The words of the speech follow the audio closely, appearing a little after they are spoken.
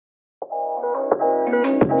You're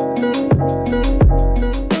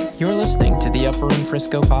listening to the Upper Room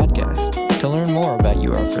Frisco podcast. To learn more about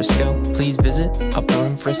UR Frisco, please visit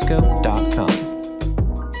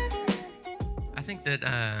upperroomfrisco.com. I think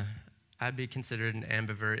that I'd be considered an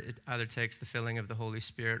ambivert. It either takes the filling of the Holy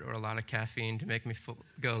Spirit or a lot of caffeine to make me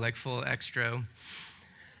go like full extra.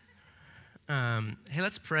 Hey,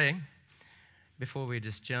 let's pray before we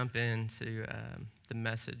just jump into the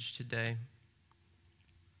message today.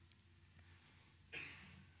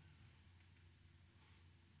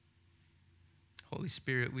 Holy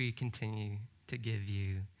Spirit, we continue to give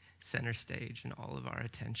you center stage in all of our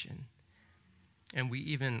attention. And we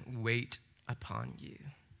even wait upon you.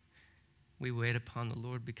 We wait upon the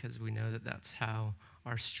Lord because we know that that's how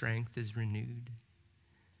our strength is renewed.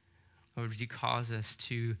 Lord, would you cause us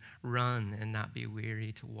to run and not be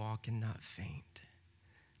weary, to walk and not faint.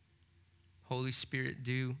 Holy Spirit,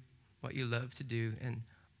 do what you love to do and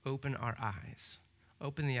open our eyes.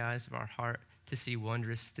 Open the eyes of our heart to see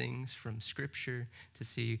wondrous things from Scripture, to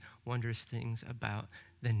see wondrous things about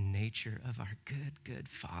the nature of our good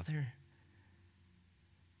Father.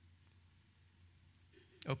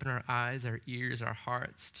 Open our eyes, our ears, our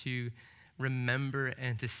hearts to remember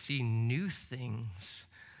and to see new things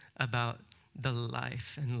about the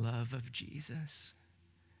life and love of Jesus,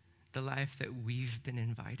 the life that we've been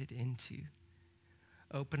invited into.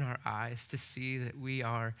 Open our eyes to see that we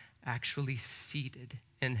are actually seated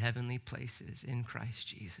in heavenly places in Christ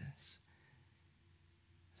Jesus.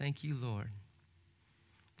 Thank you, Lord,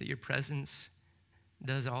 that your presence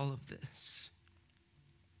does all of this.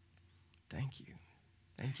 Thank you.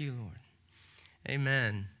 Thank you, Lord.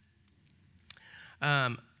 Amen.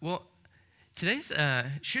 Well, today's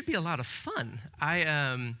should be a lot of fun.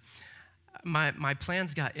 My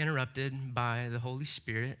plans got interrupted by the Holy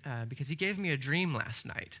Spirit because he gave me a dream last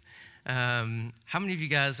night. How many of you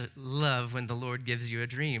guys love when the Lord gives you a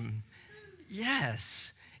dream?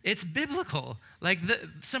 Yes, it's biblical. Like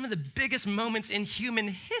some of the biggest moments in human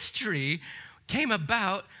history came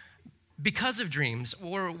about because of dreams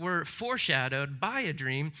or were foreshadowed by a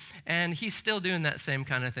dream, and he's still doing that same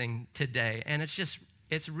kind of thing today. And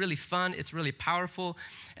it's really fun, it's really powerful,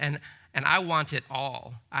 and I want it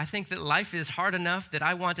all. I think that life is hard enough that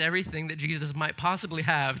I want everything that Jesus might possibly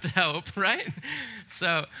have to help, right?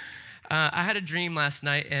 So I had a dream last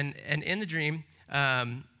night, and in the dream,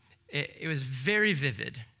 it was very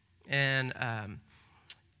vivid. And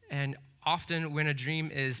often when a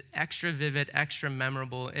dream is extra vivid, extra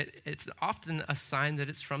memorable, it's often a sign that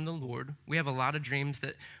it's from the Lord. We have a lot of dreams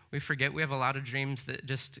that we forget. We have a lot of dreams that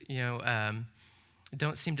just,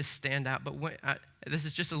 don't seem to stand out. But this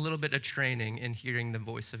is just a little bit of training in hearing the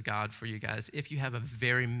voice of God for you guys. If you have a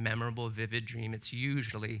very memorable, vivid dream, it's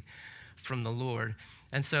usually from the Lord.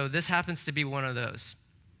 And so this happens to be one of those.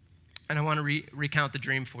 And I want to recount the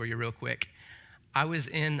dream for you real quick. I was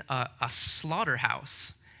in a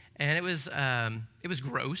slaughterhouse, and it was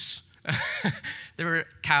gross. There were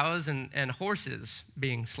cows and horses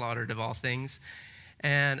being slaughtered, of all things.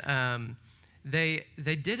 And They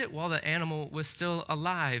did it while the animal was still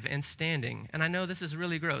alive and standing. And I know this is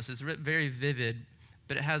really gross. It's very vivid,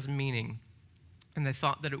 but it has meaning. And they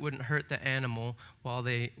thought that it wouldn't hurt the animal while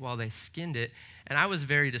they skinned it. And I was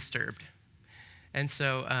very disturbed. And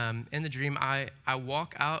so in the dream, I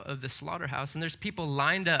walk out of the slaughterhouse, and there's people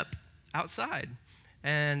lined up outside.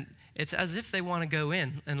 And it's as if they want to go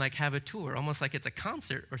in and like have a tour, almost like it's a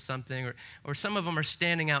concert or something. Or some of them are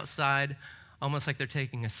standing outside, almost like they're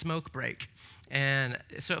taking a smoke break. And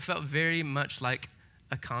so it felt very much like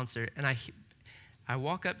a concert. And I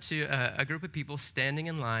walk up to a group of people standing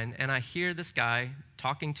in line, and I hear this guy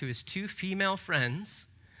talking to his two female friends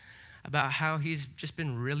about how he's just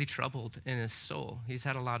been really troubled in his soul. He's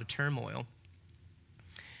had a lot of turmoil.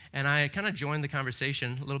 And I kind of joined the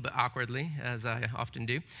conversation a little bit awkwardly, as I often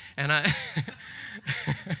do. And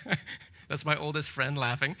that's my oldest friend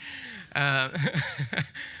laughing.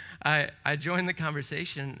 I joined the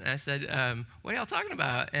conversation, and I said, what are y'all talking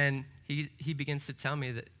about? And he begins to tell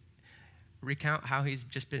me recount how he's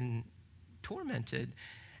just been tormented.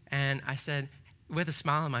 And I said, with a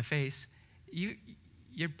smile on my face,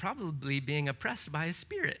 you're probably being oppressed by a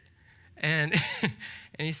spirit. And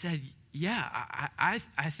and he said, yeah,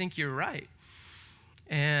 I think you're right.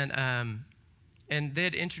 And they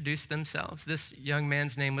had introduced themselves. This young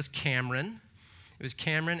man's name was Cameron. It was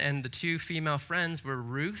Cameron, and the two female friends were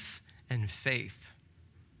Ruth and Faith.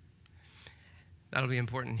 That'll be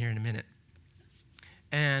important here in a minute.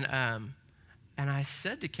 And I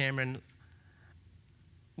said to Cameron,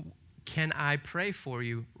 can I pray for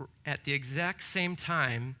you? At the exact same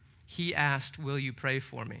time, he asked, will you pray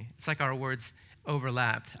for me? It's like our words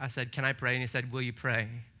overlapped. I said, can I pray? And he said, will you pray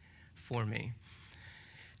for me?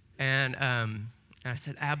 And I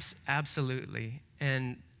said, absolutely.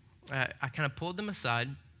 And I kind of pulled them aside.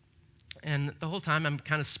 And the whole time I'm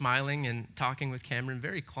kind of smiling and talking with Cameron,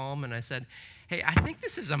 very calm. And I said, hey, I think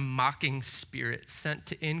this is a mocking spirit sent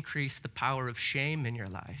to increase the power of shame in your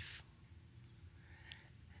life.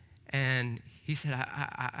 And he said,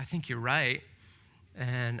 I think you're right.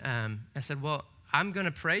 And I said, well, I'm going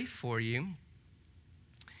to pray for you.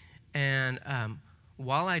 And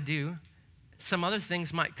while I do, some other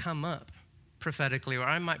things might come up prophetically, or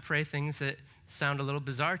I might pray things that sound a little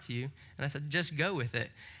bizarre to you. And I said, just go with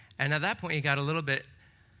it. And at that point, he got a little bit,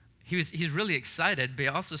 he's really excited, but he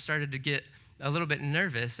also started to get a little bit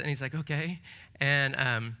nervous. And he's like, okay.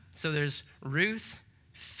 And so there's Ruth,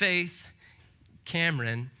 Faith,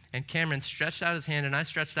 Cameron. And Cameron stretched out his hand, and I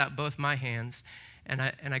stretched out both my hands. And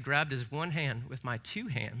I grabbed his one hand with my two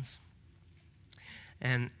hands.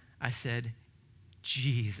 And I said,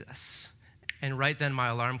 Jesus. And right then my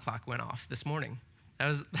alarm clock went off this morning. That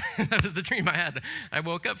was the dream I had. I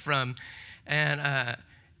woke up from. And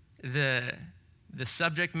the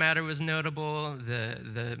subject matter was notable.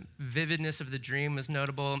 The vividness of the dream was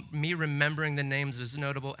notable. Me remembering the names was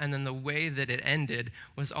notable. And then the way that it ended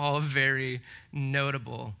was all very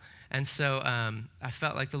notable. And so I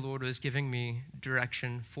felt like the Lord was giving me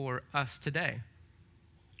direction for us today.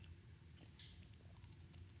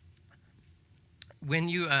 When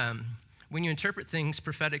you interpret things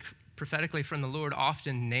prophetically from the Lord,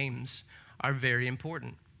 often names are very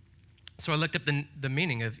important. So I looked up the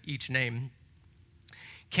meaning of each name.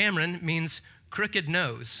 Cameron means crooked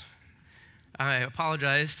nose. I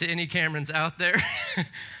apologize to any Camerons out there.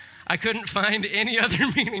 I couldn't find any other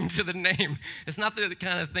meaning to the name. It's not the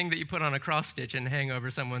kind of thing that you put on a cross stitch and hang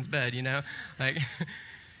over someone's bed, you know?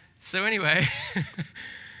 So anyway,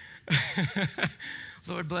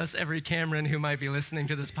 Lord bless every Cameron who might be listening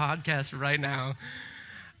to this podcast right now.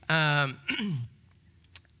 And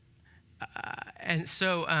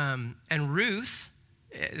Ruth,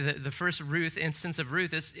 the first Ruth instance of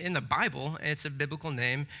Ruth is in the Bible. It's a biblical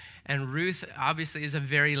name. And Ruth obviously is a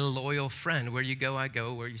very loyal friend. Where you go, I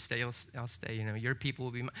go. Where you stay, I'll stay. You know, your people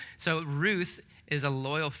will be mine. So Ruth is a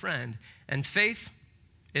loyal friend. And Faith,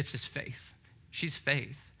 it's just Faith. She's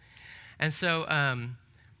Faith. And so,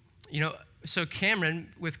 so Cameron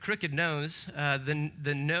with crooked nose,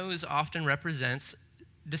 the nose often represents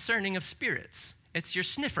discerning of spirits. It's your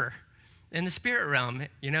sniffer. In the spirit realm,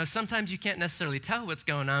 you know, sometimes you can't necessarily tell what's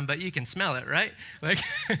going on, but you can smell it, right? Like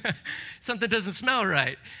something doesn't smell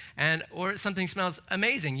right, or something smells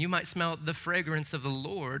amazing. You might smell the fragrance of the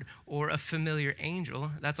Lord or a familiar angel.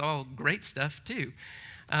 That's all great stuff too.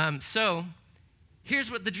 So here's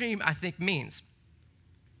what the dream, I think, means.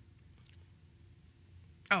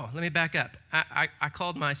 Oh, let me back up. I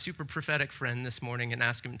called my super prophetic friend this morning and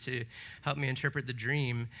asked him to help me interpret the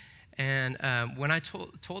dream. And when I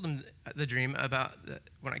told him the dream about,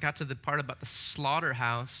 when I got to the part about the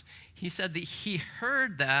slaughterhouse, he said that he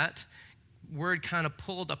heard that word kind of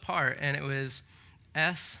pulled apart, and it was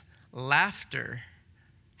laughter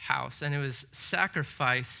house, and it was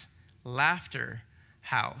sacrifice laughter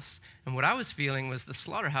house. And what I was feeling was the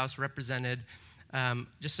slaughterhouse represented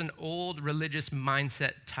just an old religious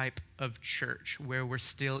mindset type of church where we're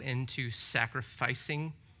still into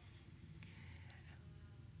sacrificing.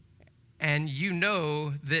 And you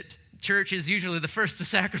know that church is usually the first to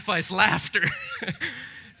sacrifice laughter.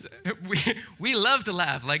 we love to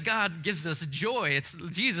laugh. Like God gives us joy.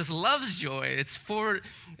 Jesus loves joy.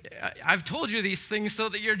 I've told you these things so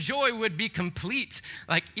that your joy would be complete.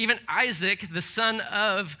 Like even Isaac, the son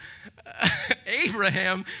of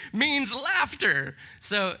Abraham, means laughter.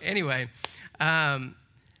 So anyway,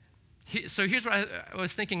 so here's what I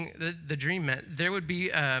was thinking the dream meant. There would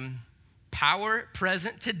be power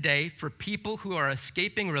present today for people who are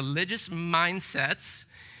escaping religious mindsets.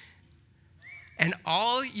 And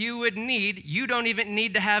all you would need, you don't even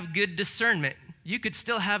need to have good discernment. You could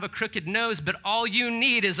still have a crooked nose, but all you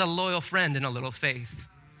need is a loyal friend and a little faith.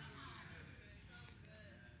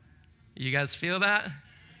 You guys feel that?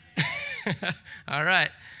 All right.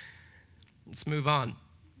 Let's move on.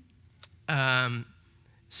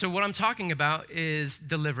 So what I'm talking about is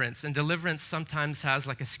deliverance. And deliverance sometimes has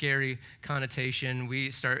like a scary connotation. We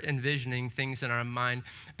start envisioning things in our mind.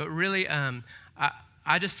 But really,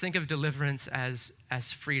 I just think of deliverance as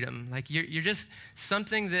freedom. Like you're just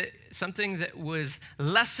something that was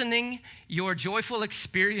lessening your joyful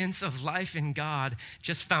experience of life in God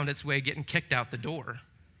just found its way getting kicked out the door.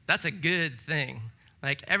 That's a good thing.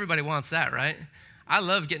 Like everybody wants that, right? I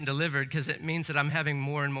love getting delivered because it means that I'm having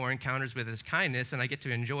more and more encounters with his kindness, and I get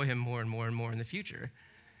to enjoy him more and more and more in the future.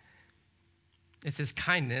 It's his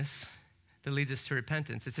kindness that leads us to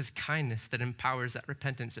repentance. It's his kindness that empowers that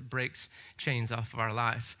repentance. It breaks chains off of our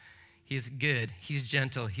life. He's good. He's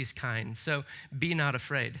gentle. He's kind. So be not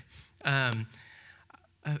afraid.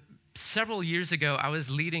 Several years ago, I was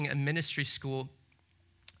leading a ministry school,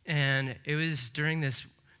 and it was during this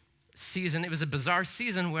season. It was a bizarre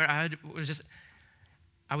season where I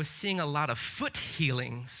was seeing a lot of foot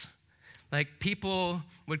healings. Like people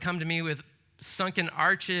would come to me with sunken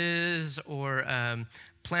arches or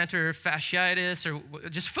plantar fasciitis or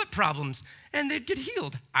just foot problems, and they'd get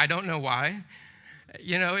healed. I don't know why.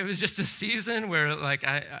 You know, it was just a season where like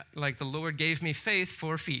the Lord gave me faith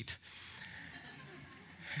for feet.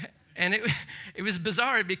 And it was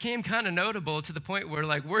bizarre. It became kind of notable to the point where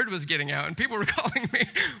like word was getting out and people were calling me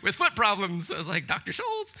with foot problems. I was like, Dr.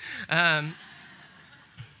 Schultz.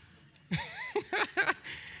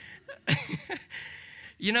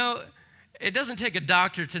 You know, it doesn't take a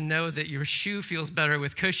doctor to know that your shoe feels better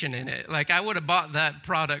with cushion in it. Like I would have bought that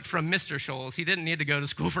product from Mr. Scholes. He didn't need to go to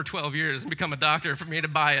school for 12 years and become a doctor for me to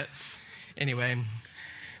buy it. Anyway.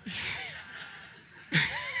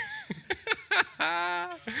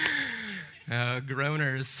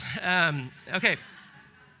 Groaners. Okay.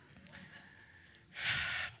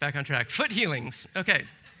 Back on track. Foot healings. Okay.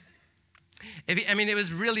 It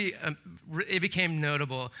was really, it became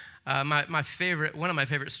notable. One of my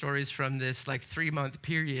favorite stories from this like 3-month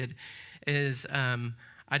period is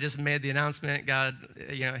I just made the announcement, God,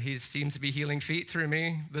 he seems to be healing feet through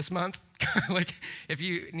me this month. Like if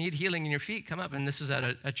you need healing in your feet, come up. And this was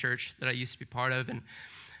at a church that I used to be part of. And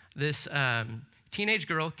this teenage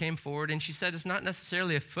girl came forward and she said, it's not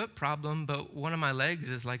necessarily a foot problem, but one of my legs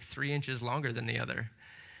is like 3 inches longer than the other.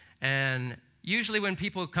 And usually when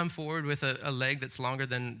people come forward with a leg that's longer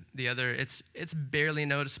than the other, it's barely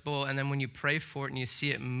noticeable. And then when you pray for it and you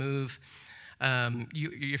see it move,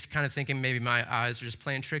 you're kind of thinking maybe my eyes are just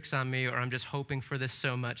playing tricks on me, or I'm just hoping for this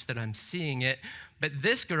so much that I'm seeing it. But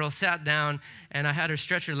this girl sat down and I had her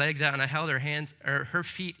stretch her legs out and I held her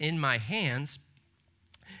feet in my hands.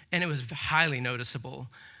 And it was highly noticeable.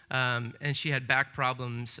 And she had back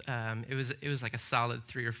problems. It was like a solid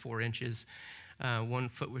 3 or 4 inches. One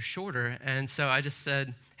foot was shorter. And so I just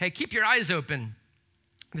said, hey, keep your eyes open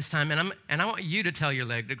this time. And I want you to tell your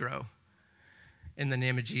leg to grow in the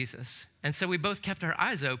name of Jesus. And so we both kept our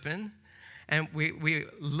eyes open. And we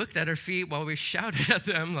looked at her feet while we shouted at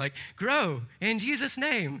them like, grow in Jesus'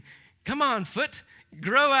 name. Come on, foot,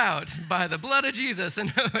 grow out by the blood of Jesus.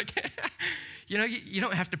 And like, you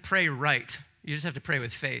don't have to pray right. You just have to pray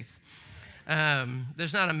with faith.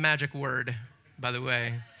 There's not a magic word, by the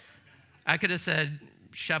way. I could have said,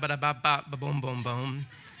 shabba-da-ba-ba-ba-boom-boom-boom,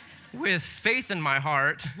 with faith in my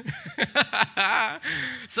heart.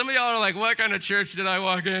 Some of y'all are like, what kind of church did I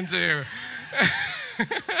walk into?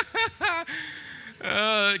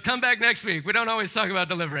 Come back next week. We don't always talk about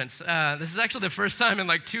deliverance. This is actually the first time in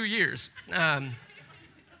like 2 years.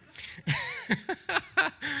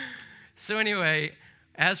 So anyway,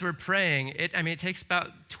 as we're praying, it takes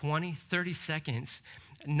about 20, 30 seconds.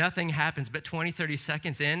 Nothing happens, but 20, 30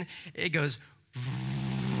 seconds in, it goes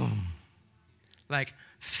like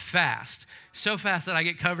fast. So fast that I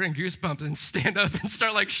get covered in goosebumps and stand up and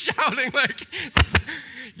start like shouting like,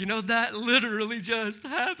 that literally just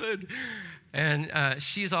happened. And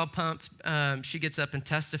she's all pumped. She gets up and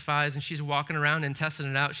testifies, and she's walking around and testing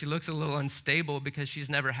it out. She looks a little unstable because she's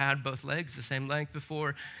never had both legs the same length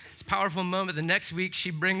before. It's a powerful moment. The next week,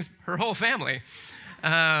 she brings her whole family.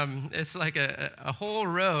 It's like a whole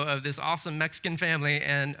row of this awesome Mexican family.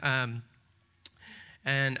 And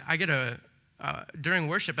I get during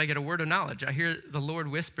worship, I get a word of knowledge. I hear the Lord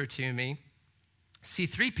whisper to me,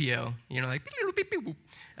 C-3PO, like,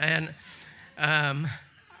 and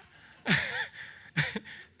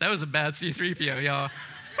that was a bad C-3PO, y'all.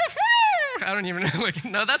 I don't even know.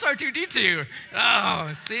 No, that's R2-D2.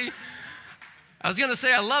 Oh, see? I was going to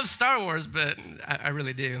say I love Star Wars, but I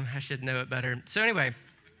really do. I should know it better. So anyway.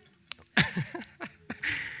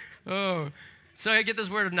 So I get this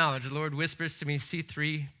word of knowledge. The Lord whispers to me,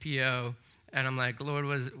 C-3PO. And I'm like, Lord,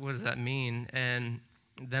 what does that mean? And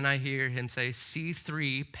then I hear him say,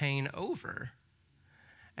 C3 pain over.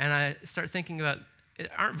 And I start thinking about,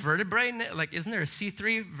 aren't vertebrae, like, isn't there a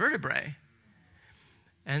C3 vertebrae?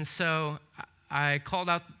 And so I called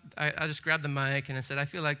out, I just grabbed the mic and I said, I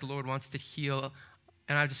feel like the Lord wants to heal.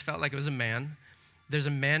 And I just felt like it was a man. There's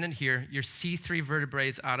a man in here. Your C3 vertebrae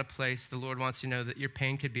is out of place. The Lord wants you to know that your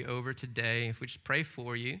pain could be over today if we just pray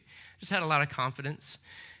for you. Just had a lot of confidence.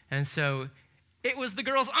 And so it was the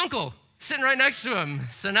girl's uncle sitting right next to him.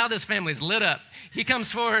 So now this family's lit up. He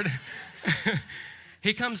comes forward.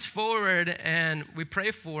 He comes forward and we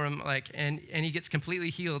pray for him, and he gets completely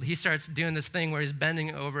healed. He starts doing this thing where he's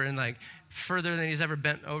bending over and further than he's ever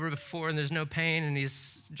bent over before, and there's no pain, and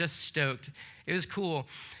he's just stoked. It was cool.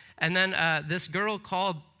 And then this girl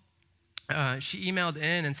called. She emailed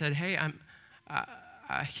in and said, "Hey,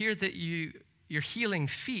 I hear that you're healing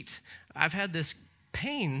feet. I've had this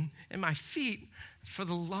pain in my feet for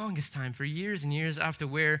the longest time, for years and years. I have to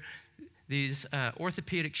wear these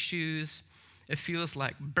orthopedic shoes. It feels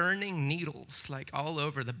like burning needles, all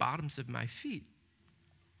over the bottoms of my feet."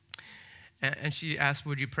 And she asked,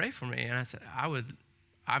 "Would you pray for me?" And I said,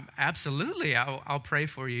 Absolutely, I'll pray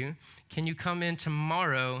for you. Can you come in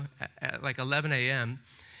tomorrow at 11 a.m.?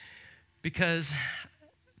 Because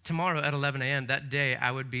tomorrow at 11 a.m., that day,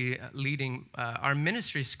 I would be leading our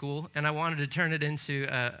ministry school, and I wanted to turn it into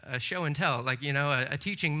a show and tell, a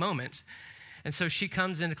teaching moment. And so she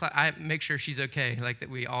comes into class. I make sure she's okay, that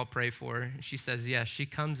we all pray for her. She says yes. She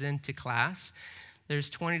comes into class.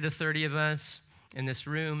 There's 20 to 30 of us in this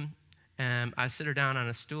room. I sit her down on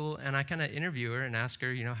a stool, and I kind of interview her and ask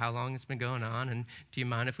her, how long it's been going on, and do you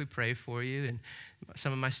mind if we pray for you? And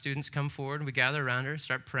some of my students come forward, and we gather around her,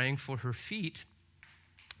 start praying for her feet.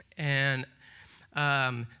 And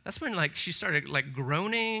that's when, she started,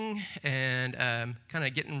 groaning and kind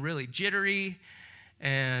of getting really jittery.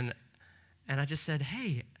 And I just said,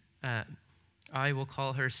 "Hey," I will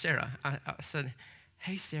call her Sarah. I said,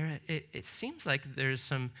 "Hey, Sarah, it seems like there's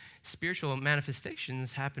some spiritual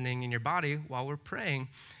manifestations happening in your body while we're praying,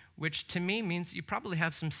 which to me means you probably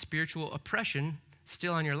have some spiritual oppression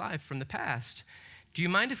still on your life from the past. Do you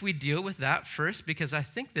mind if we deal with that first? Because I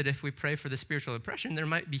think that if we pray for the spiritual oppression, there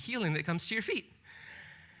might be healing that comes to your feet."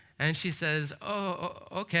 And she says, "Oh,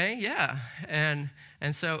 okay, yeah." And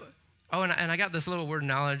so, and I got this little word of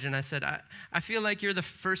knowledge, and I said, I feel like you're the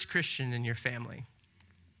first Christian in your family.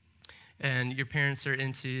 And your parents are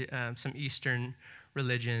into some Eastern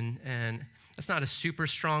religion, and that's not a super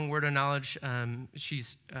strong word of knowledge.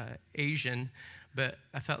 She's Asian, but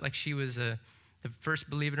I felt like she was the first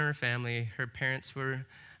believer in her family. Her parents were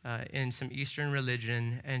in some Eastern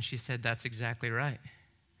religion, and she said, "That's exactly right."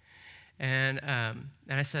 And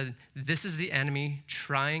I said, "This is the enemy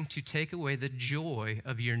trying to take away the joy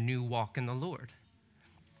of your new walk in the Lord."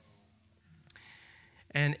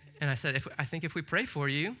 And I said, I think if we pray for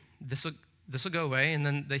you, this will go away, and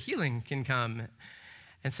then the healing can come.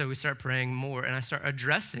 And so we start praying more, and I start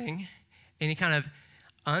addressing any kind of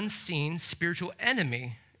unseen spiritual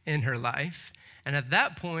enemy in her life. And at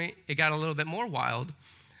that point, it got a little bit more wild,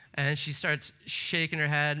 and she starts shaking her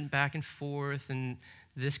head back and forth, and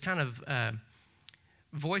this kind of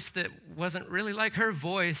voice that wasn't really like her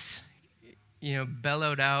voice,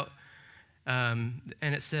 bellowed out, and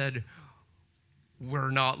it said,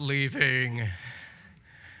 "We're not leaving."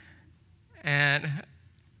 And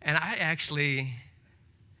I actually,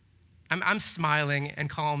 I'm smiling and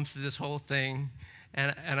calm through this whole thing,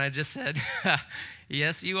 and I just said,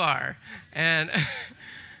 "Yes, you are."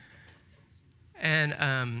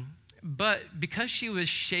 But because she was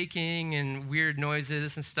shaking and weird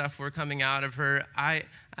noises and stuff were coming out of her, I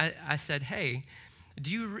said, "Hey,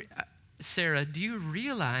 Sarah, do you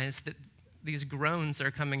realize that these groans are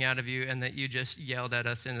coming out of you and that you just yelled at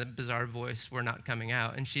us in a bizarre voice were not coming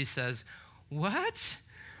out?" And she says, "What?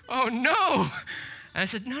 Oh, no." And I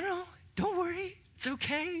said, No, don't worry. It's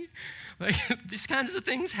okay. These kinds of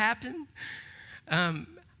things happen.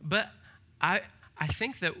 But I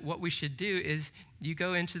think that what we should do is you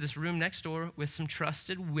go into this room next door with some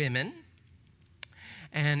trusted women,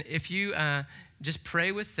 and if you just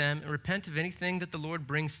pray with them and repent of anything that the Lord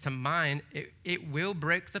brings to mind, it will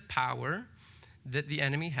break the power that the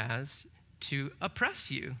enemy has to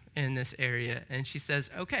oppress you in this area. And she says,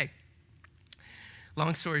 "Okay."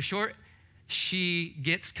 Long story short, she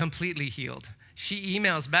gets completely healed. She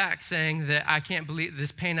emails back saying that, "I can't believe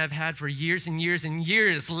this pain I've had for years and years and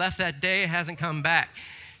years left that day, hasn't come back."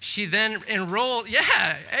 She then enrolled,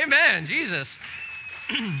 amen, Jesus.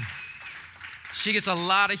 She gets a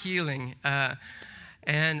lot of healing.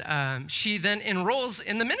 And she then enrolls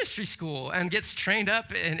in the ministry school and gets trained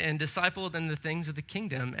up and discipled in the things of the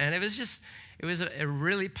kingdom. And it was a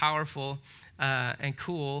really powerful and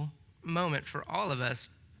cool moment for all of us.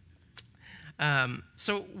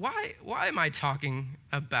 So why am I talking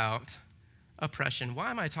about oppression? Why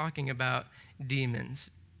am I talking about demons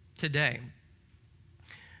today?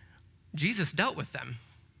 Jesus dealt with them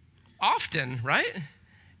often, right?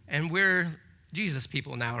 And we're Jesus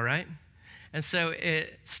people now, right? And so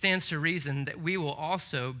it stands to reason that we will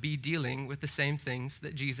also be dealing with the same things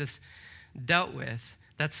that Jesus dealt with.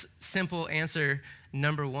 That's simple answer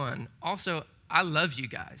number one. Also, I love you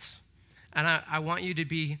guys. And I want you to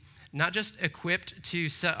be not just equipped to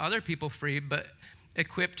set other people free, but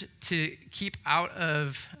equipped to keep out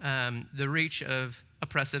of the reach of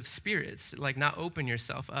oppressive spirits, like not open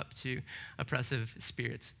yourself up to oppressive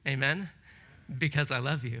spirits. Amen? Because I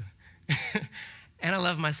love you. And I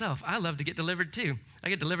love myself. I love to get delivered too. I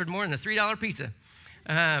get delivered more than a $3 pizza.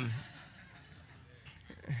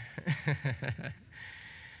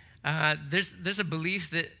 There's a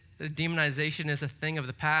belief that demonization is a thing of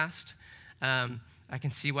the past. I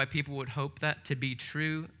can see why people would hope that to be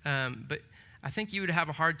true, but I think you would have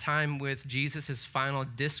a hard time with Jesus' final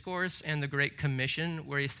discourse and the Great Commission,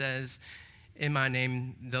 where he says, in my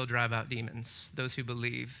name, they'll drive out demons, those who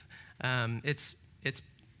believe. And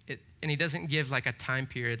he doesn't give like a time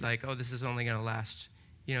period, like, oh, this is only going to last,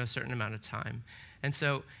 a certain amount of time. And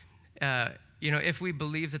so, if we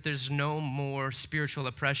believe that there's no more spiritual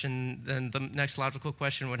oppression, then the next logical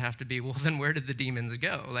question would have to be, well, then where did the demons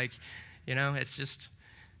go? It's just,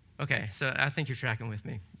 okay, so I think you're tracking with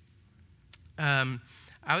me.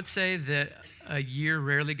 I would say that a year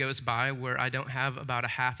rarely goes by where I don't have about a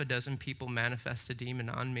half a dozen people manifest a demon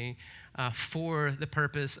on me for the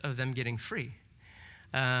purpose of them getting free.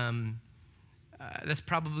 That's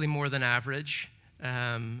probably more than average.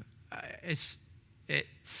 It's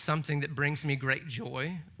something that brings me great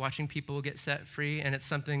joy, watching people get set free, and it's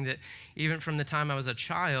something that even from the time I was a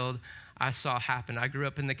child, I saw happen. I grew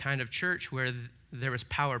up in the kind of church where there was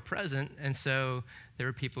power present, and so there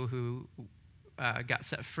were people who got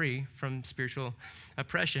set free from spiritual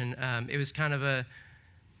oppression. It was kind of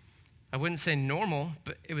I wouldn't say normal,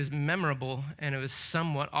 but it was memorable, and it was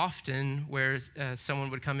somewhat often where someone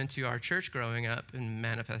would come into our church growing up and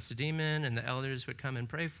manifest a demon, and the elders would come and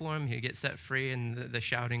pray for him. He'd get set free, and the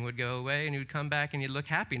shouting would go away, and he would come back, and he'd look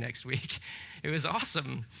happy next week. It was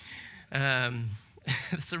awesome.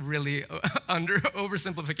 That's a really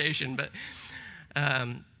oversimplification, but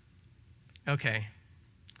okay.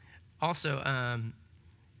 Also,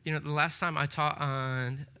 the last time I taught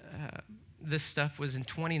on this stuff was in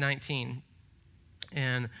 2019,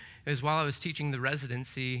 and it was while I was teaching the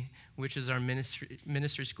residency, which is our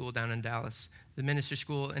ministry school down in Dallas. The ministry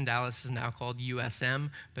school in Dallas is now called USM,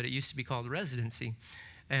 but it used to be called residency.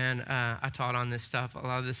 And I taught on this stuff, a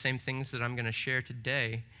lot of the same things that I'm going to share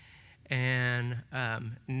today. And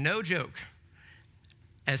no joke,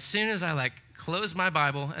 as soon as I closed my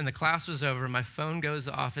Bible and the class was over, my phone goes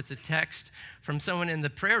off. It's a text from someone in the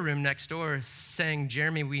prayer room next door saying,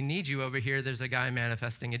 Jeremy, we need you over here. There's a guy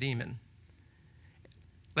manifesting a demon.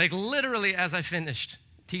 Literally as I finished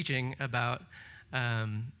teaching about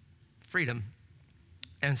freedom.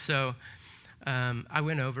 And so I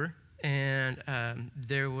went over, and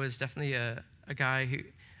there was definitely a guy who,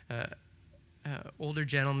 older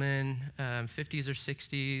gentleman, 50s or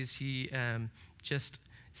 60s. He just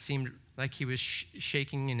seemed like he was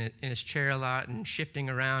shaking in his chair a lot and shifting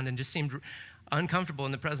around and just seemed uncomfortable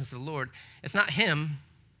in the presence of the Lord. It's not him.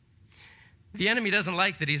 The enemy doesn't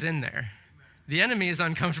like that he's in there. The enemy is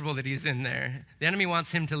uncomfortable that he's in there. The enemy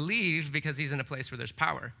wants him to leave because he's in a place where there's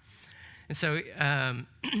power. And so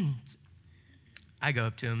I go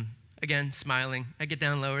up to him, again, smiling. I get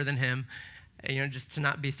down lower than him, just to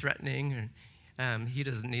not be threatening. He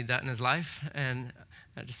doesn't need that in his life. And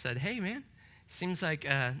I just said, hey, man, seems like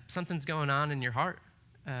something's going on in your heart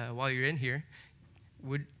while you're in here.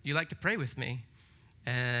 Would you like to pray with me?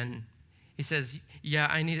 And he says, yeah,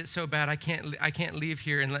 I need it so bad. I can't leave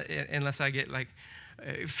here unless I get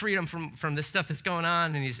freedom from this stuff that's going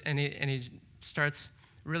on. And he starts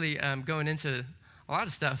really going into a lot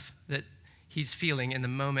of stuff that he's feeling in the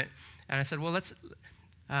moment. And I said, well, let's,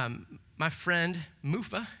 my friend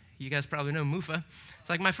Mufa, you guys probably know Mufa. It's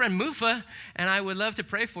like, my friend Mufa, and I would love to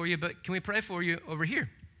pray for you, but can we pray for you over here?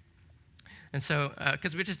 And so,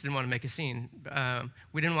 because we just didn't want to make a scene.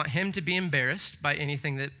 We didn't want him to be embarrassed by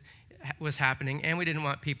anything that was happening, and we didn't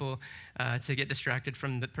want people to get distracted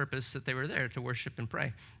from the purpose that they were there, to worship and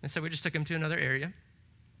pray. And so we just took him to another area.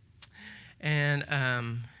 And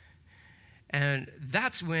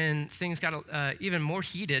that's when things got even more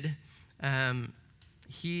heated.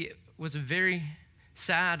 He was a very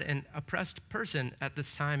sad and oppressed person at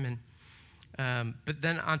this time, and but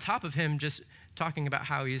then on top of him just talking about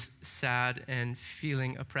how he's sad and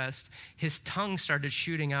feeling oppressed, his tongue started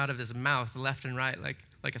shooting out of his mouth left and right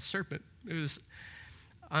like a serpent. It was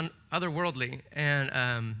otherworldly,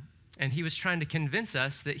 and he was trying to convince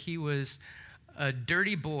us that he was a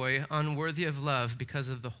dirty boy unworthy of love because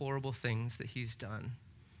of the horrible things that he's done.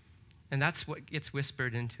 And that's what gets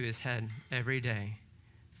whispered into his head every day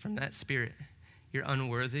from that spirit. You're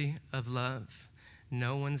unworthy of love.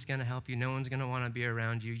 No one's going to help you. No one's going to want to be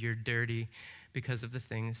around you. You're dirty because of the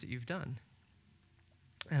things that you've done.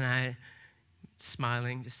 And I,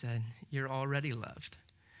 smiling, just said, you're already loved.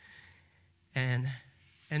 And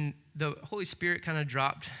the Holy Spirit kind of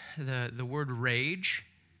dropped the word rage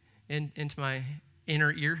into my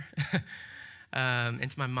inner ear,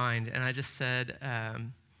 into my mind. And I just said,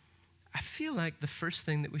 I feel like the first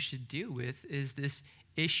thing that we should deal with is this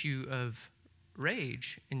issue of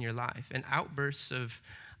rage in your life and outbursts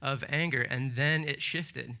of anger. And then it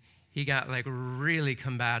shifted. He got like really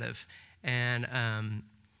combative, and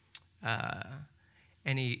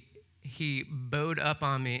he bowed up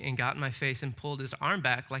on me and got in my face and pulled his arm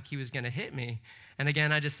back like he was going to hit me. And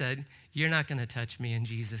again, I just said, you're not going to touch me in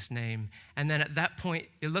Jesus' name. And then at that point,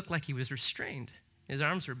 it looked like he was restrained. His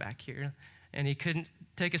arms were back here, and he couldn't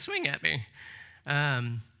take a swing at me.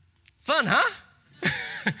 Fun, huh?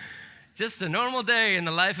 Just a normal day in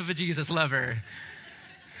the life of a Jesus lover.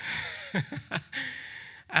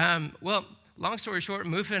 Well, long story short,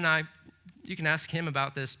 Mufa and I, you can ask him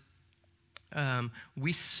about this.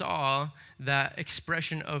 We saw that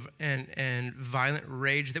expression of and violent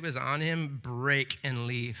rage that was on him break and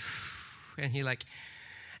leave. And he like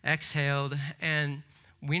exhaled. And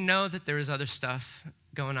we know that there was other stuff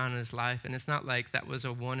going on in his life, and it's not like that was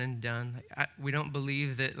a one and done. We don't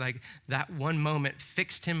believe that like that one moment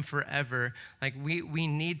fixed him forever. Like we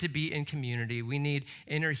need to be in community. We need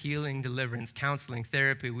inner healing, deliverance, counseling,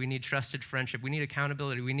 therapy. We need trusted friendship. We need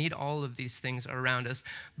accountability. We need all of these things around us.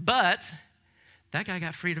 But that guy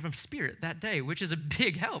got freed from spirit that day, which is a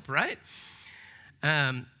big help, right?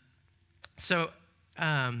 So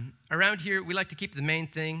around here, we like to keep the main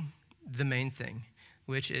thing,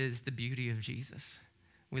 which is the beauty of Jesus.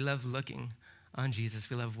 We love looking on Jesus.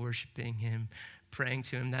 We love worshiping him, praying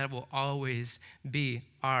to him. That will always be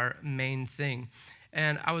our main thing.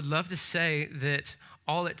 And I would love to say that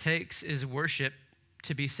all it takes is worship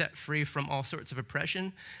to be set free from all sorts of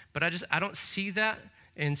oppression, but I don't see that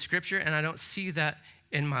in Scripture, and I don't see that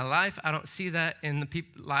in my life. I don't see that in the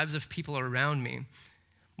lives of people around me.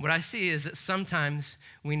 What I see is that sometimes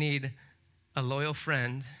we need a loyal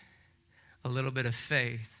friend, a little bit of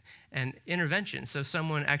faith, and intervention. So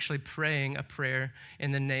someone actually praying a prayer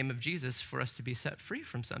in the name of Jesus for us to be set free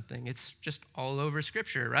from something. It's just all over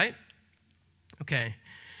Scripture, right? Okay.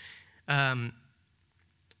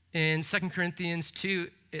 In 2 Corinthians 2,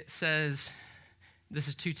 it says, this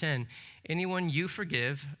is 2:10, anyone you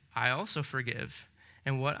forgive, I also forgive.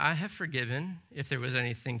 And what I have forgiven, if there was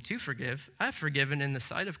anything to forgive, I have forgiven in the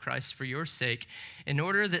sight of Christ for your sake, in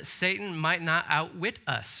order that Satan might not outwit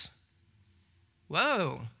us.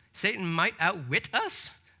 Whoa, Satan might outwit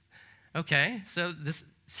us? Okay, so this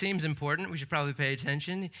seems important. We should probably pay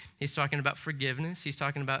attention. He's talking about forgiveness. He's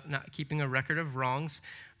talking about not keeping a record of wrongs.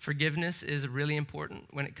 Forgiveness is really important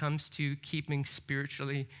when it comes to keeping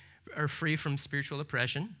spiritually or free from spiritual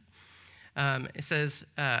oppression. It says,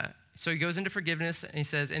 so he goes into forgiveness, and he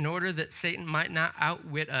says, in order that Satan might not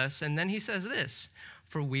outwit us. And then he says this,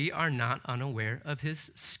 for we are not unaware of his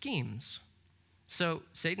schemes. So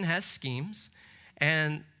Satan has schemes,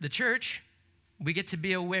 and the church, we get to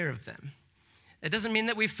be aware of them. It doesn't mean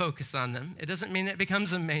that we focus on them. It doesn't mean it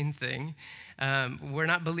becomes a main thing. We're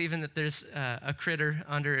not believing that there's a critter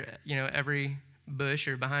under, every bush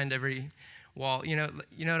or behind every wall. You know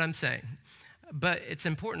what I'm saying? But it's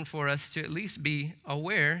important for us to at least be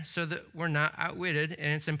aware so that we're not outwitted,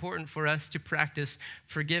 and it's important for us to practice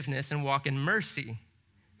forgiveness and walk in mercy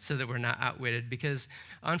so that we're not outwitted, because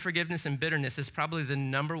unforgiveness and bitterness is probably the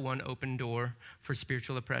number one open door for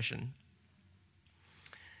spiritual oppression.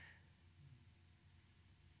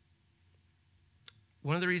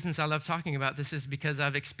 One of the reasons I love talking about this is because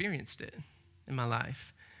I've experienced it in my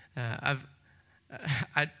life.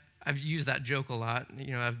 I've used that joke a lot.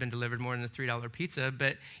 I've been delivered more than a $3 pizza,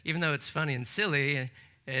 but even though it's funny and silly,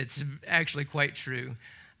 it's actually quite true.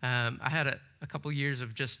 I had a couple years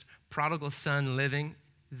of just prodigal son living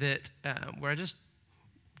that where I just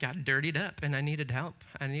got dirtied up, and I needed help.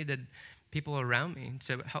 I needed people around me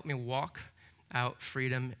to help me walk out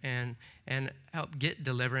freedom and help get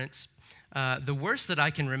deliverance. The worst that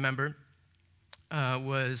I can remember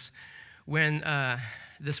was when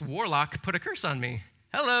this warlock put a curse on me.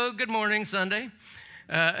 Hello, good morning, Sunday.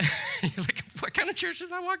 You're like, what kind of church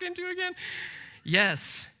did I walk into again?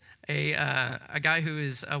 Yes, a guy who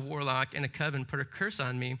is a warlock in a coven put a curse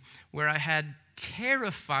on me where I had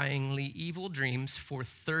terrifyingly evil dreams for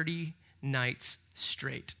 30 nights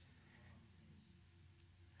straight.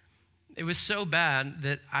 It was so bad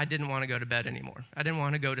that I didn't want to go to bed anymore. I didn't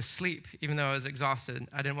want to go to sleep, even though I was exhausted.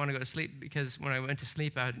 I didn't want to go to sleep because when I went to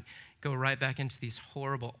sleep, I'd go right back into these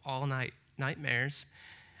horrible all-night nightmares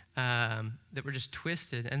that were just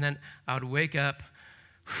twisted. And then I would wake up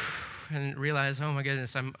and realize, oh my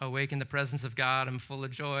goodness, I'm awake in the presence of God. I'm full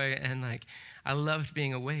of joy. And like, I loved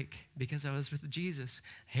being awake because I was with Jesus.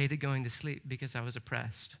 I hated going to sleep because I was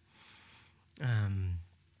oppressed.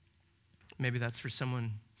 Maybe that's for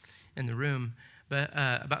someone in the room. But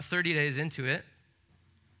about 30 days into it,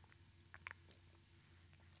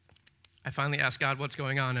 I finally asked God what's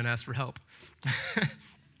going on and asked for help.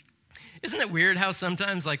 Isn't it weird how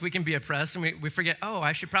sometimes like we can be oppressed and we forget, oh,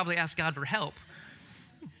 I should probably ask God for help.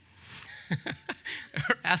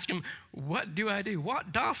 Or ask him, what do I do?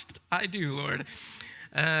 What dost I do, Lord?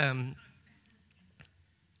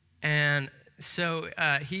 And so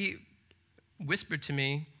he whispered to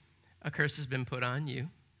me, a curse has been put on you,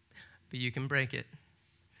 but you can break it.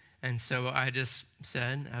 And so I just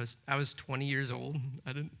said, I was 20 years old.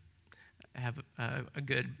 I didn't have a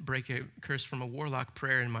good break a curse from a warlock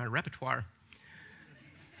prayer in my repertoire.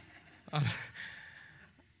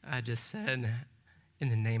 I just said, in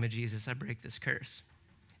the name of Jesus, I break this curse.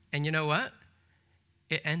 And you know what?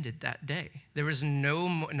 It ended that day. There was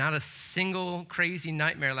not a single crazy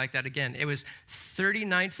nightmare like that again. It was 30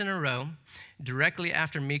 nights in a row, directly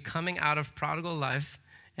after me coming out of prodigal life,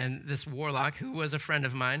 and this warlock, who was a friend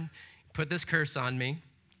of mine, put this curse on me.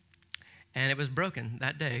 And it was broken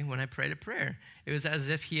that day when I prayed a prayer. It was as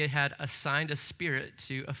if he had assigned a spirit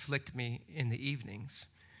to afflict me in the evenings.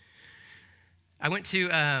 I went to,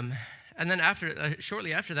 and then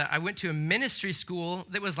shortly after that, I went to a ministry school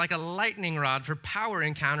that was like a lightning rod for power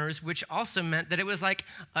encounters, which also meant that it was like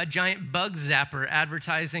a giant bug zapper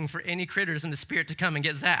advertising for any critters in the spirit to come and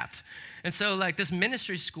get zapped. And so like this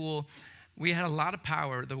ministry school, we had a lot of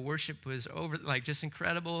power. The worship was just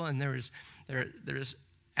incredible, and there was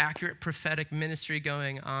accurate prophetic ministry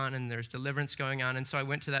going on, and there's deliverance going on. And so I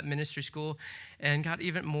went to that ministry school and got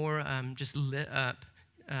even more just lit up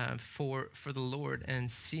for the Lord and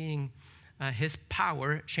seeing his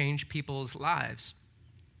power change people's lives.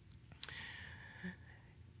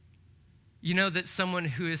 You know that someone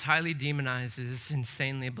who is highly demonized is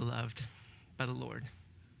insanely beloved by the Lord.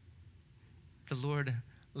 The Lord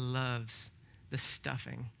loves the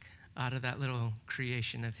stuffing out of that little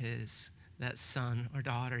creation of his, that son or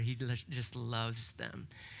daughter. He just loves them.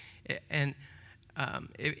 And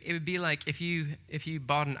it would be like if you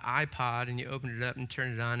bought an iPod and you opened it up and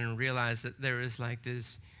turned it on and realized that there was like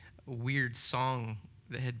this weird song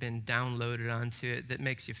that had been downloaded onto it that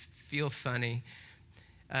makes you feel funny.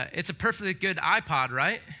 It's a perfectly good iPod,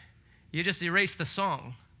 right? You just erase the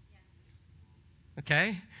song.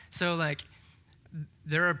 Okay? So like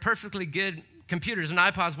there are perfectly good computers and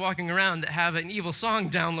iPods walking around that have an evil song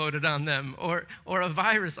downloaded on them or a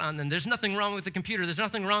virus on them. There's nothing wrong with the computer. There's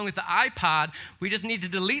nothing wrong with the iPod. We just need to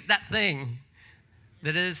delete that thing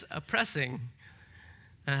that is oppressing.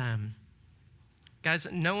 Guys,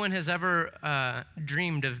 no one has ever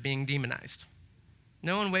dreamed of being demonized.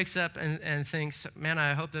 No one wakes up and thinks, man,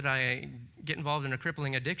 I hope that I get involved in a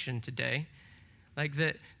crippling addiction today. Like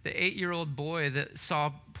the 8-year-old boy that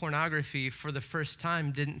saw pornography for the first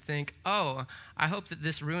time didn't think, oh, I hope that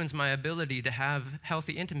this ruins my ability to have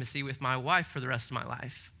healthy intimacy with my wife for the rest of my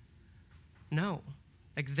life. No,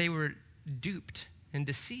 like they were duped and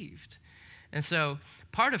deceived. And so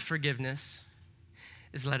part of forgiveness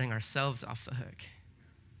is letting ourselves off the hook.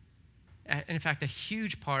 And in fact, a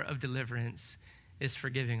huge part of deliverance is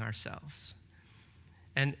forgiving ourselves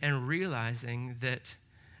and realizing that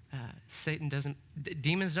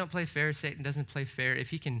demons don't play fair. Satan doesn't play fair. If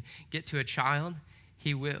he can get to a child,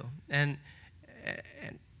 he will. And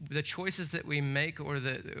the choices that we make or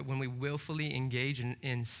when we willfully engage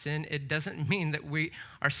in sin, it doesn't mean that we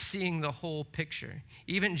are seeing the whole picture.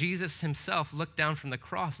 Even Jesus himself looked down from the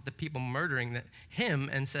cross at the people murdering him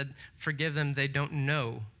and said, forgive them, they don't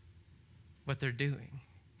know what they're doing.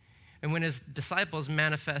 And when his disciples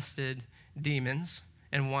manifested demons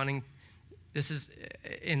and wanting, this is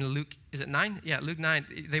in Luke, is it 9? Yeah, Luke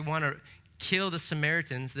 9. They want to kill the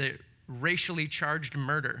Samaritans, the racially charged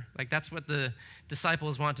murder. Like that's what the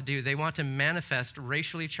disciples want to do. They want to manifest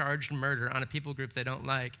racially charged murder on a people group they don't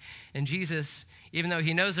like. And Jesus, even though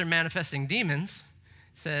he knows they're manifesting demons,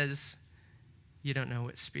 says, you don't know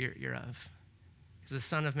what spirit you're of. Because the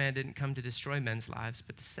Son of Man didn't come to destroy men's lives,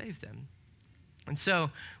 but to save them. And so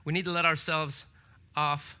we need to let ourselves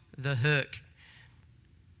off the hook.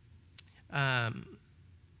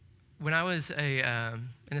 When I was an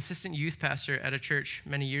assistant youth pastor at a church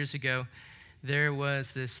many years ago, there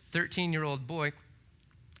was this 13-year-old boy.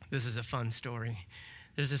 This is a fun story.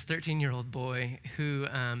 There's this 13-year-old boy who,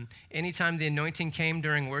 anytime the anointing came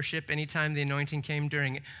during worship, anytime the anointing came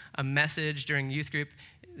during a message, during youth group,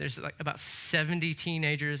 there's like about 70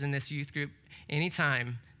 teenagers in this youth group.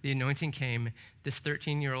 Anytime the anointing came, this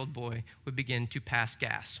 13-year-old boy would begin to pass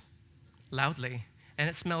gas loudly, and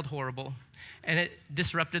it smelled horrible, and it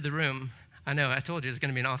disrupted the room. I know, I told you it was going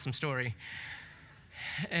to be an awesome story.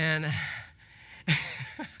 And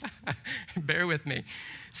bear with me.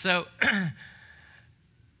 So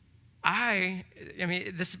I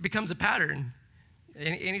mean, this becomes a pattern.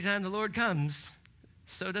 Anytime the Lord comes,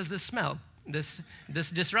 so does this smell, this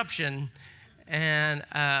disruption. And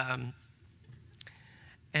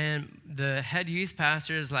the head youth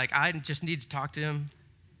pastor is like, I just need to talk to him.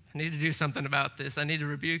 I need to do something about this. I need to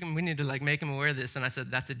rebuke him. We need to like make him aware of this. And I said,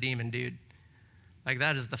 that's a demon, dude. Like,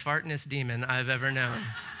 that is the fartness demon I've ever known.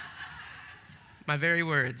 My very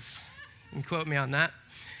words. You can quote me on that.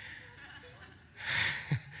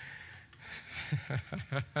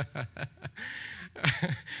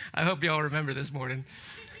 I hope you all remember this morning.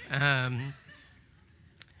 And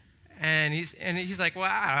he's like, well,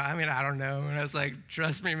 I don't know. And I was like,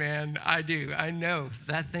 trust me, man, I do. I know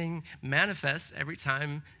that thing manifests every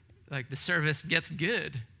time, like, the service gets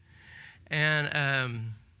good.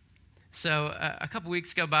 And so a couple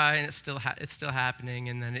weeks go by, and it's still happening.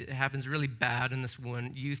 And then it happens really bad in this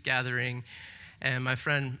one youth gathering. And my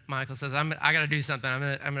friend Michael says, I got to do something. I'm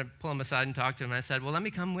gonna pull him aside and talk to him. And I said, well, let me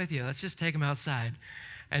come with you. Let's just take him outside.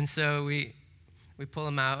 And so we pull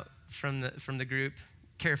him out from the group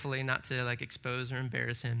carefully, not to like expose or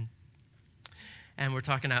embarrass him. And we're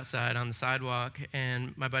talking outside on the sidewalk.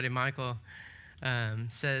 And my buddy Michael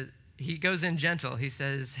says, he goes in gentle. He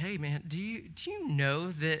says, hey man, do you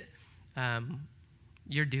know that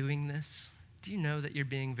you're doing this? Do you know that you're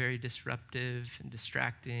being very disruptive and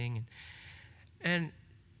distracting? And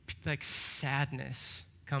like sadness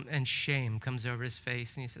and shame comes over his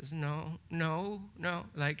face, and he says, no,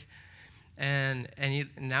 like, and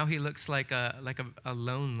now he looks like a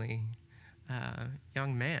lonely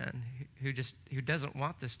young man who doesn't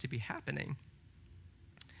want this to be happening.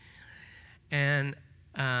 And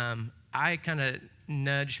I kind of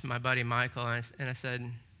nudged my buddy Michael, and I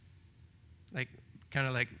said, like, kind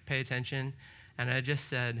of like, pay attention, and I just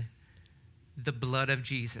said, the blood of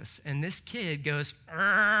Jesus. And this kid goes,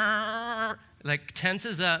 like,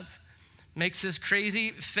 tenses up, makes this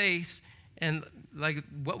crazy face, and like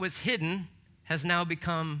what was hidden has now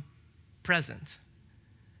become present.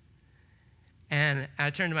 And I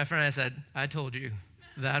turned to my friend and I said, I told you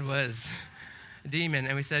that was a demon.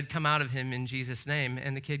 And we said, come out of him in Jesus' name.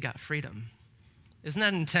 And the kid got freedom. Isn't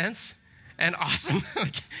that intense and awesome?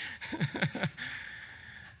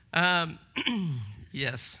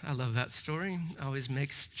 Yes, I love that story. Always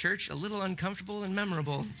makes church a little uncomfortable and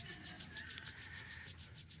memorable.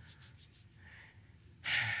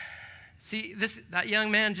 See, that young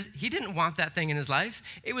man, he didn't want that thing in his life.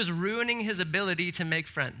 It was ruining his ability to make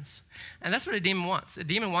friends. And that's what a demon wants. A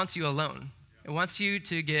demon wants you alone. It wants you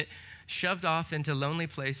to get shoved off into lonely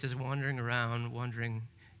places, wandering around, wondering,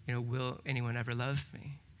 will anyone ever love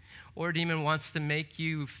me? Or a demon wants to make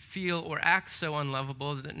you feel or act so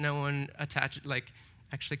unlovable that no one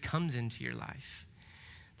actually comes into your life.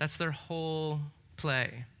 That's their whole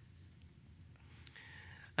play.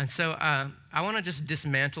 And so I want to just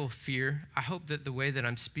dismantle fear. I hope that the way that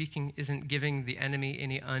I'm speaking isn't giving the enemy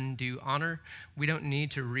any undue honor. We don't need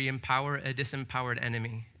to re-empower a disempowered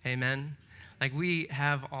enemy. Amen? Like, we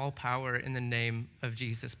have all power in the name of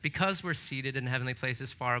Jesus. Because we're seated in heavenly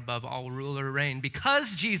places far above all rule or reign.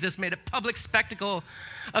 Because Jesus made a public spectacle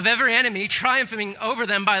of every enemy, triumphing over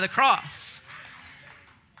them by the cross.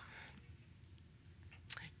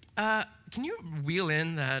 Can you wheel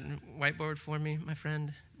in that whiteboard for me, my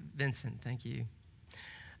friend? Vincent, thank you.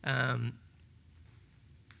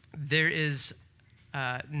 There is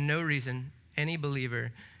no reason any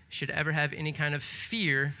believer should ever have any kind of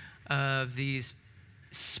fear of these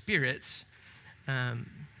spirits.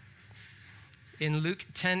 In Luke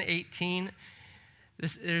 10:18,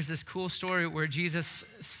 there's this cool story where Jesus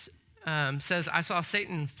says, I saw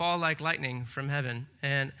Satan fall like lightning from heaven.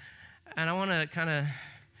 And I want to kind of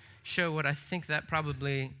show what I think that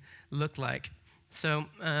probably looked like. So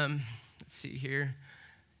let's see here.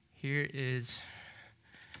 Here is,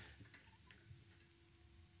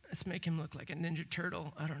 let's make him look like a Ninja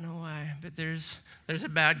Turtle. I don't know why, but there's a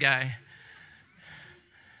bad guy.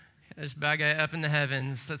 There's a bad guy up in the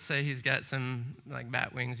heavens. Let's say he's got some like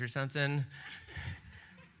bat wings or something.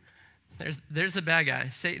 There's the bad guy,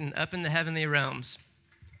 Satan, up in the heavenly realms.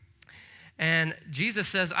 And Jesus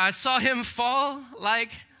says, I saw him fall like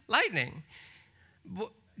lightning.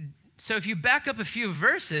 So if you back up a few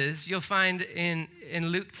verses, you'll find in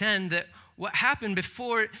Luke 10 that what happened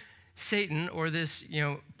before Satan, or this,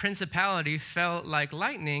 principality, fell like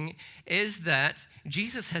lightning is that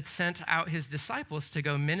Jesus had sent out his disciples to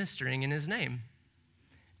go ministering in his name,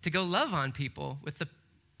 to go love on people with the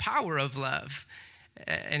power of love.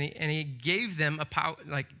 And he gave them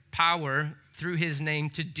power through his name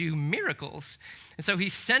to do miracles. And so he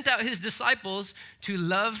sent out his disciples to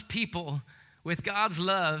love people with God's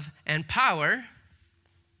love and power.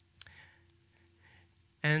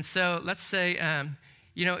 And so let's say,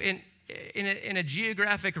 in a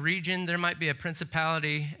geographic region, there might be a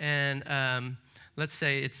principality, and let's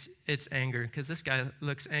say it's anger, because this guy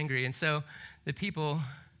looks angry. And so the people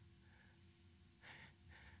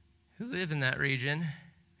who live in that region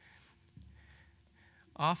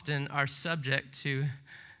often are subject to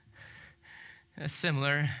a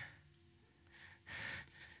similar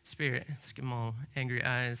spirit. Let's give them all angry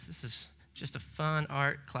eyes. This is just a fun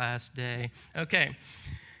art class day. Okay.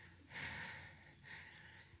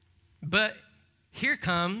 But here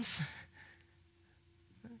comes,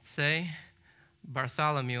 let's say,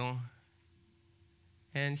 Bartholomew,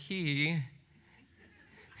 and he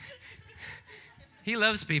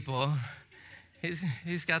loves people.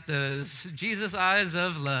 He's got those Jesus eyes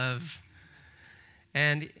of love.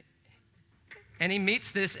 And he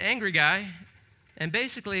meets this angry guy, and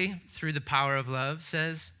basically, through the power of love,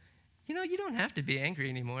 says, you don't have to be angry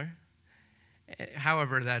anymore.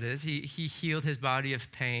 However that is, he healed his body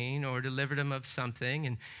of pain or delivered him of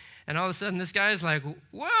something, and all of a sudden this guy is like,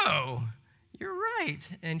 whoa, you're right.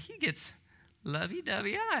 And he gets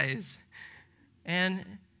lovey-dovey eyes. And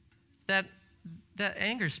that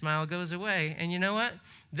anger smile goes away. And you know what?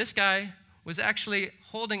 This guy was actually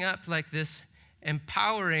holding up like this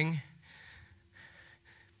empowering.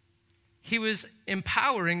 He was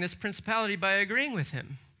empowering this principality by agreeing with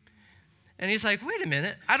him. And he's like, wait a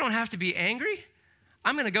minute, I don't have to be angry.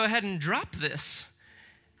 I'm going to go ahead and drop this.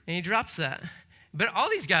 And he drops that. But all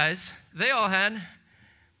these guys, they all had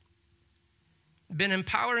been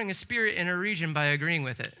empowering a spirit in a region by agreeing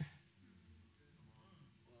with it.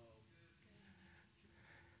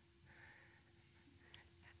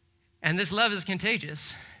 And this love is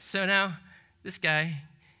contagious. So now this guy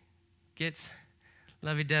gets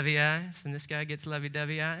lovey-dovey eyes, and this guy gets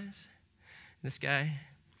lovey-dovey eyes. This guy,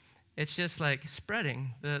 it's just like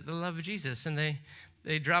spreading the love of Jesus. And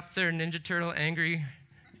they drop their Ninja Turtle angry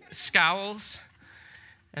scowls,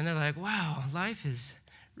 and they're like, wow, life is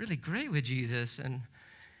really great with Jesus. And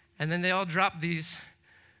then they all drop these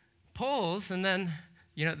poles, and then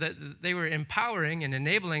they were empowering and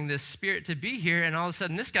enabling this spirit to be here, and all of a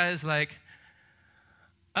sudden this guy is like,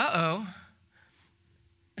 uh-oh.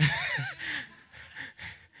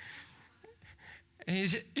 and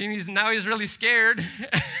he's now he's really scared.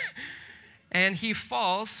 And he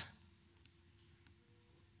falls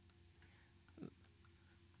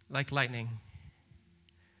like lightning.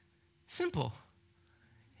 Simple.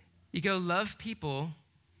 You go love people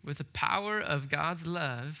with the power of God's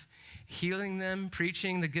love, healing them,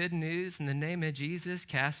 preaching the good news in the name of Jesus,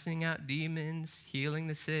 casting out demons, healing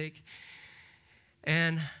the sick.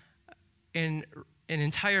 And an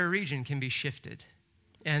entire region can be shifted.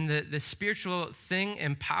 And the spiritual thing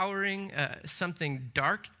empowering something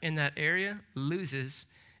dark in that area loses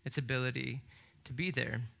its ability to be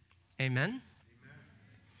there. Amen?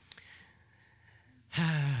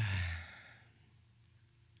 Amen.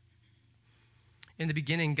 In the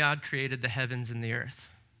beginning, God created the heavens and the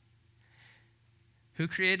earth. Who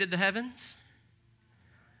created the heavens?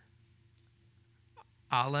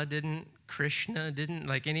 Allah didn't, Krishna didn't,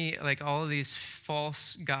 like all of these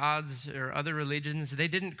false gods or other religions, they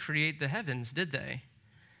didn't create the heavens, did they?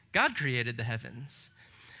 God created the heavens.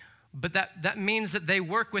 But that means that they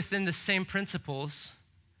work within the same principles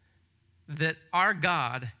that our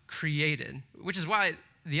God created, which is why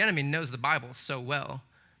the enemy knows the Bible so well.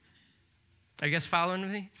 Are you guys following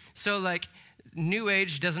me? So New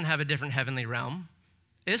Age doesn't have a different heavenly realm.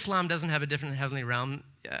 Islam doesn't have a different heavenly realm.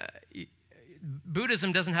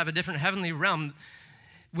 Buddhism doesn't have a different heavenly realm,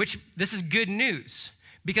 which this is good news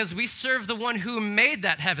because we serve the one who made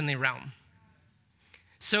that heavenly realm.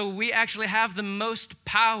 So we actually have the most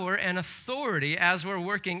power and authority as we're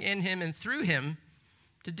working in him and through him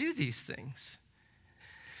to do these things.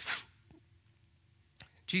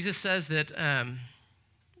 Jesus says that,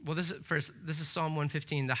 this is Psalm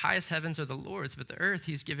 115. The highest heavens are the Lord's, but the earth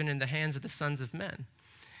he's given in the hands of the sons of men.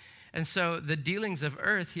 And so the dealings of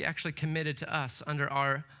earth, he actually committed to us under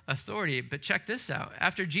our authority. But check this out.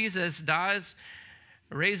 After Jesus dies,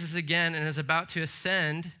 raises again, and is about to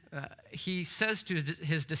ascend, he says to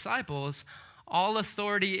his disciples, all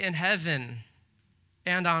authority in heaven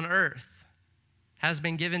and on earth has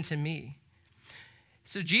been given to me.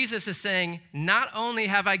 So Jesus is saying, not only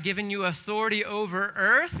have I given you authority over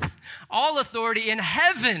earth, all authority in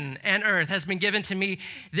heaven and earth has been given to me.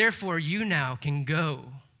 Therefore, you now can go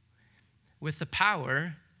with the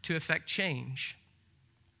power to effect change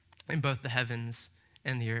in both the heavens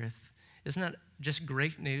and the earth. Isn't that just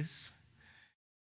great news?